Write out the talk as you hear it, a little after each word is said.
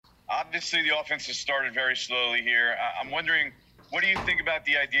Obviously, the offense has started very slowly here. I'm wondering, what do you think about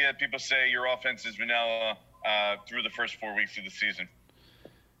the idea that people say your offense is vanilla through the first 4 weeks of the season?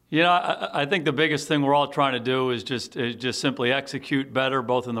 You know, I think the biggest thing we're all trying to do is just simply execute better,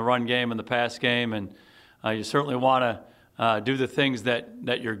 both in the run game and the pass game. And you certainly want to do the things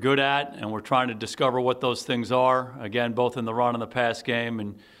that you're good at, and we're trying to discover what those things are, again, both in the run and the pass game.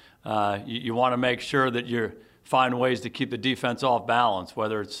 And you want to make sure that you find ways to keep the defense off balance,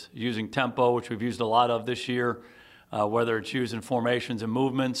 whether it's using tempo, which we've used a lot of this year, whether it's using formations and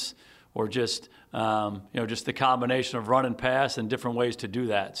movements, or just just the combination of run and pass and different ways to do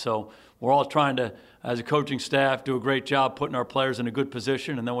that. So we're all trying to, as a coaching staff, do a great job putting our players in a good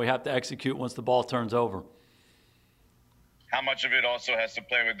position, and then we have to execute once the ball turns over. How much of it also has to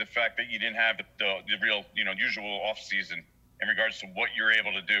play with the fact that you didn't have the real, usual off season in regards to what you're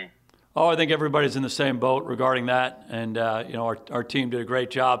able to do? Oh, I think everybody's in the same boat regarding that, and our team did a great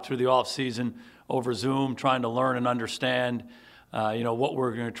job through the off season over Zoom, trying to learn and understand what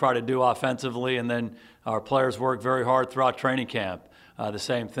we're going to try to do offensively, and then our players work very hard throughout training camp, the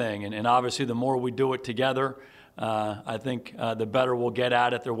same thing. And obviously the more we do it together, I think the better we'll get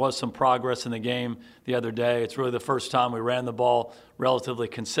at it. There was some progress in the game the other day. It's really the first time we ran the ball relatively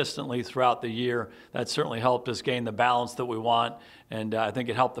consistently throughout the year. That certainly helped us gain the balance that we want, and I think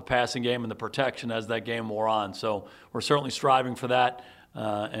it helped the passing game and the protection as that game wore on. So we're certainly striving for that,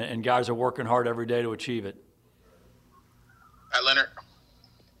 and guys are working hard every day to achieve it. Leonard.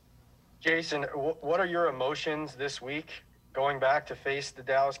 Jason, what are your emotions this week going back to face the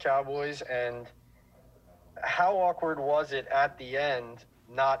Dallas Cowboys, and how awkward was it at the end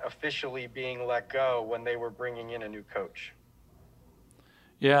not officially being let go when they were bringing in a new coach?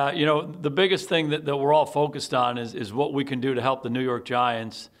 Yeah, the biggest thing that we're all focused on is what we can do to help the New York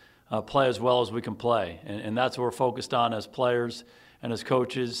Giants play as well as we can play. And that's what we're focused on as players and as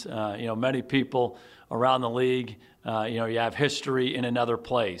coaches. Many people around the league, you have history in another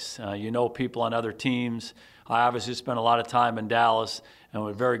place. People on other teams. I obviously spent a lot of time in Dallas, and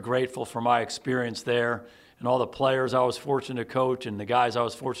we're very grateful for my experience there and all the players I was fortunate to coach and the guys I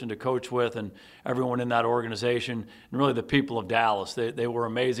was fortunate to coach with and everyone in that organization and really the people of Dallas. They were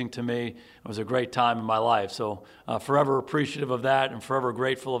amazing to me. It was a great time in my life. So forever appreciative of that and forever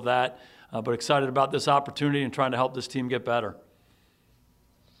grateful of that, but excited about this opportunity and trying to help this team get better.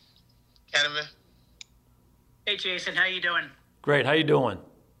 Kevin. Hey, Jason, how you doing? Great. How you doing?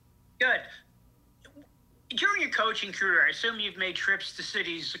 Good. During your coaching career, I assume you've made trips to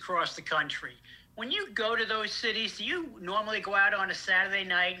cities across the country. When you go to those cities, do you normally go out on a Saturday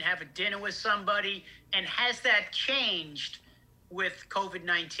night and have a dinner with somebody? And has that changed with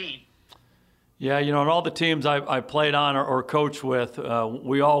COVID-19? Yeah, in all the teams I played on or coached with,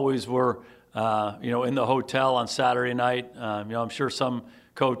 we always were, in the hotel on Saturday night. I'm sure some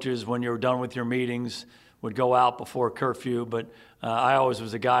coaches, when you're done with your meetings, would go out before curfew, but I always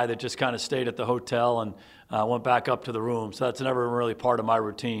was a guy that just kind of stayed at the hotel and went back up to the room. So that's never really part of my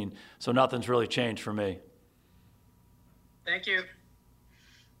routine. So nothing's really changed for me. Thank you.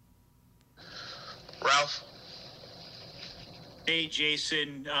 Ralph. Hey,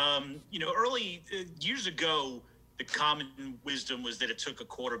 Jason. Early years ago, the common wisdom was that it took a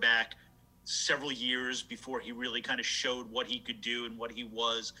quarterback several years before he really kind of showed what he could do and what he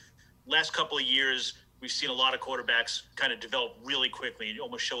was. Last couple of years, we've seen a lot of quarterbacks kind of develop really quickly and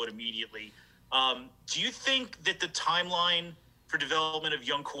almost show it immediately. Do you think that the timeline for development of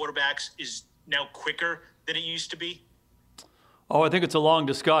young quarterbacks is now quicker than it used to be? Oh, I think it's a long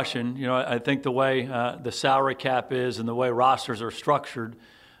discussion. I think the way the salary cap is and the way rosters are structured,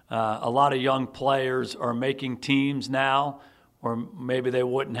 a lot of young players are making teams now, or maybe they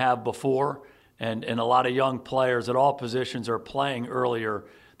wouldn't have before. And a lot of young players at all positions are playing earlier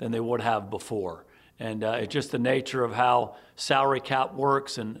than they would have before. And it's just the nature of how salary cap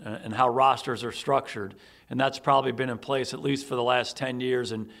works and how rosters are structured. And that's probably been in place at least for the last 10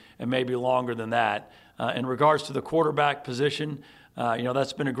 years and maybe longer than that. In regards to the quarterback position,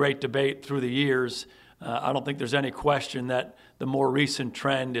 that's been a great debate through the years. I don't think there's any question that the more recent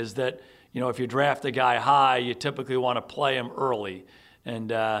trend is that, if you draft a guy high, you typically want to play him early.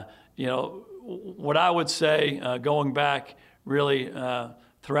 And, what I would say going back really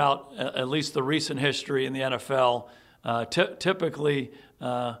throughout at least the recent history in the NFL, typically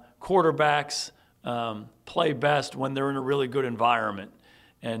quarterbacks play best when they're in a really good environment.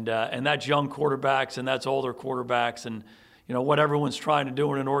 And that's young quarterbacks and that's older quarterbacks. And, what everyone's trying to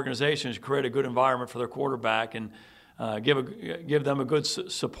do in an organization is create a good environment for their quarterback and give them a good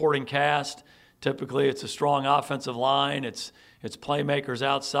supporting cast. Typically, it's a strong offensive line. It's playmakers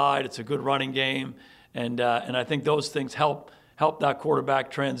outside. It's a good running game. And I think those things help help that quarterback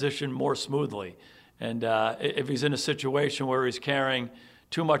transition more smoothly. And if he's in a situation where he's carrying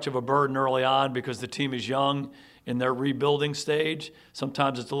too much of a burden early on because the team is young in their rebuilding stage,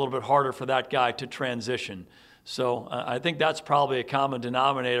 sometimes it's a little bit harder for that guy to transition. So I think that's probably a common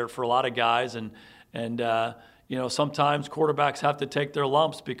denominator for a lot of guys. And sometimes quarterbacks have to take their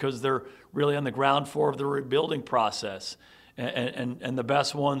lumps because they're really on the ground floor of the rebuilding process. And the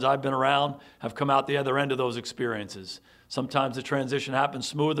best ones I've been around have come out the other end of those experiences. Sometimes the transition happens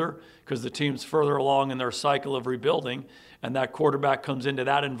smoother because the team's further along in their cycle of rebuilding, and that quarterback comes into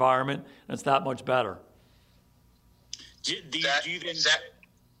that environment, and it's that much better.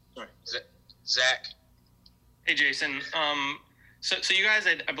 Zach. Hey, Jason. So you guys,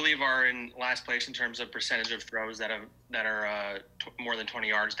 I believe, are in last place in terms of percentage of throws that are more than 20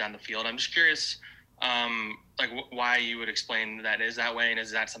 yards down the field. I'm just curious, why you would explain that is that way, and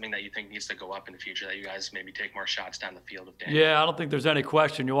is that something that you think needs to go up in the future, that you guys maybe take more shots down the field of Daniel? Yeah, I don't think there's any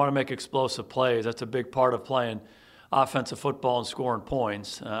question. You want to make explosive plays. That's a big part of playing offensive football and scoring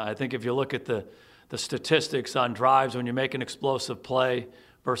points. I think if you look at the statistics on drives when you make an explosive play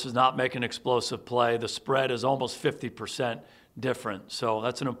versus not making an explosive play, the spread is almost 50% different. So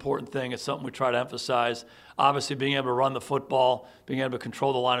that's an important thing. It's something we try to emphasize. Obviously, being able to run the football, being able to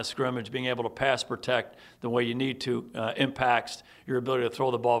control the line of scrimmage, being able to pass protect the way you need to impacts your ability to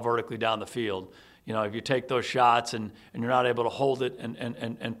throw the ball vertically down the field. If you take those shots and you're not able to hold it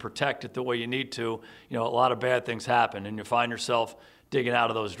and protect it the way you need to, a lot of bad things happen, and you find yourself digging out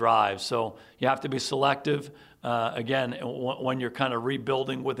of those drives. So you have to be selective, again, when you're kind of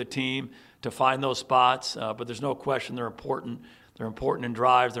rebuilding with a team to find those spots. But there's no question they're important. They're important in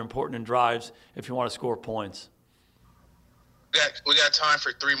drives. They're important in drives if you want to score points. We got time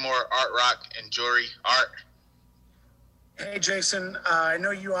for 3 more, Art Rock and Jory. Art. Hey, Jason. I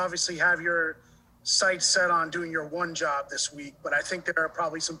know you obviously have your sights set on doing your one job this week, but I think there are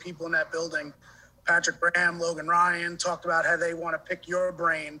probably some people in that building, Patrick Graham, Logan Ryan, talked about how they want to pick your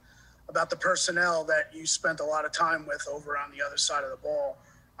brain about the personnel that you spent a lot of time with over on the other side of the ball.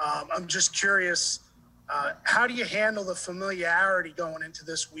 I'm just curious, how do you handle the familiarity going into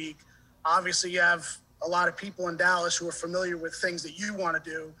this week? Obviously, you have a lot of people in Dallas who are familiar with things that you want to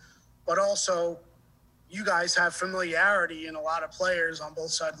do, but also you guys have familiarity in a lot of players on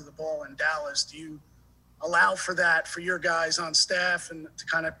both sides of the ball in Dallas. Do you allow for that for your guys on staff and to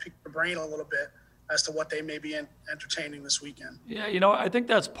kind of pick your brain a little bit as to what they may be entertaining this weekend? Yeah, I think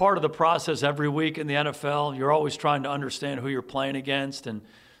that's part of the process every week in the NFL. You're always trying to understand who you're playing against, and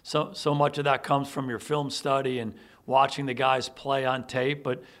so much of that comes from your film study and watching the guys play on tape,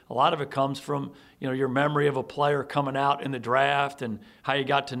 but a lot of it comes from your memory of a player coming out in the draft and how you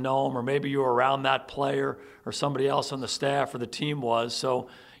got to know him, or maybe you were around that player or somebody else on the staff or the team was. So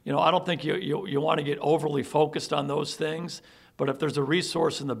I don't think you want to get overly focused on those things, but if there's a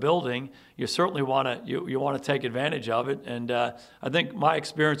resource in the building, you certainly want to take advantage of it. And I think my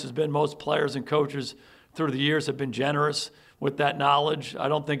experience has been most players and coaches through the years have been generous with that knowledge. I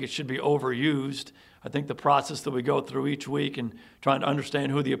don't think it should be overused. I think the process that we go through each week and trying to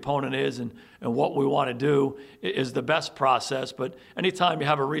understand who the opponent is and what we want to do is the best process. But anytime you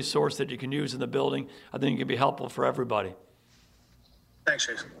have a resource that you can use in the building, I think it can be helpful for everybody. Thanks,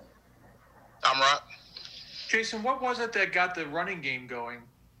 Jason. I'm Rob. Jason, what was it that got the running game going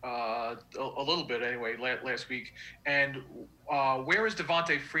a little bit anyway last week? And where is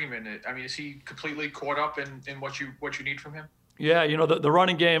Devontae Freeman? I mean, is he completely caught up in what you need from him? Yeah, the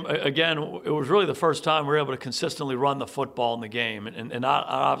running game, again, it was really the first time we were able to consistently run the football in the game. And that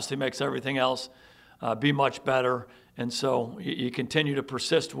obviously makes everything else be much better. And so you continue to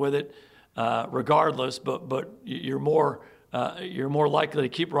persist with it regardless, but you're more likely to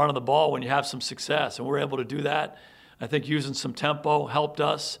keep running the ball when you have some success. And we're able to do that. I think using some tempo helped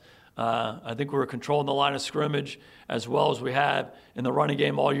us. I think we were controlling the line of scrimmage as well as we have in the running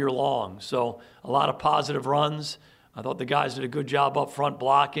game all year long. So a lot of positive runs. I thought the guys did a good job up front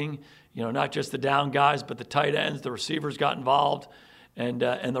blocking, not just the down guys, but the tight ends, the receivers got involved, and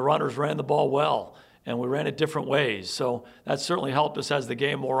the runners ran the ball well, and we ran it different ways. So that certainly helped us as the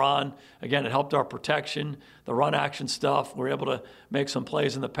game wore on. Again, it helped our protection, the run action stuff. We were able to make some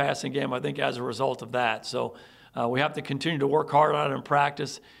plays in the passing game, I think, as a result of that. So we have to continue to work hard on it in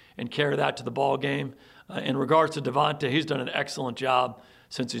practice and carry that to the ball game. In regards to Devontae, he's done an excellent job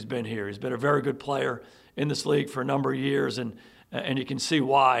since he's been here. He's been a very good player in this league for a number of years, and you can see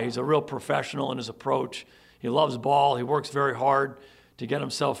why. He's a real professional in his approach. He loves ball. He works very hard to get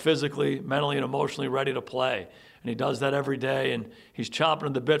himself physically, mentally, and emotionally ready to play. And he does that every day, and he's chomping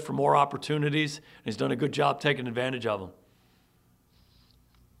at the bit for more opportunities, and he's done a good job taking advantage of them.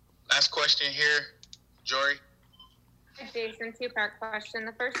 Last question here, Jory. Jason, two-part question.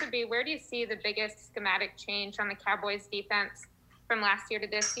 The first would be, where do you see the biggest schematic change on the Cowboys defense from last year to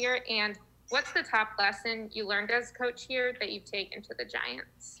this year? And what's the top lesson you learned as coach here that you've taken to the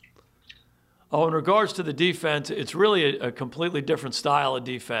Giants? Oh, in regards to the defense, it's really a completely different style of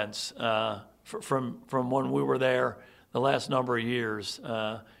defense from when we were there the last number of years.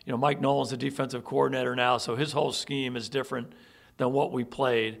 Mike Nolan's the defensive coordinator now, so his whole scheme is different than what we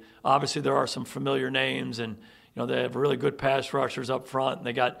played. Obviously, there are some familiar names, and they have really good pass rushers up front, and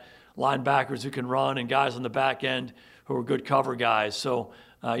they got linebackers who can run and guys on the back end who are good cover guys. So,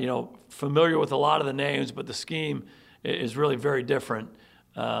 familiar with a lot of the names, but the scheme is really very different.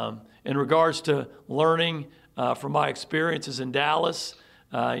 In regards to learning from my experiences in Dallas,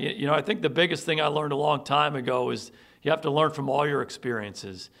 I think the biggest thing I learned a long time ago is you have to learn from all your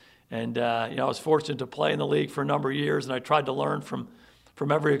experiences. And, I was fortunate to play in the league for a number of years, and I tried to learn from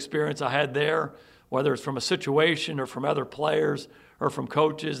every experience I had there, whether it's from a situation or from other players or from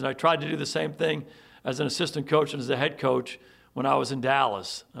coaches. And I tried to do the same thing as an assistant coach and as a head coach when I was in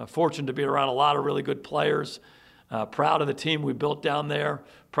Dallas. Fortunate to be around a lot of really good players. Proud of the team we built down there,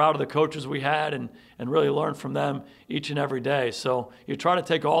 proud of the coaches we had, and really learn from them each and every day. So you try to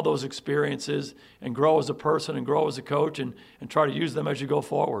take all those experiences and grow as a person and grow as a coach and try to use them as you go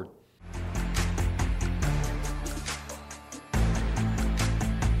forward.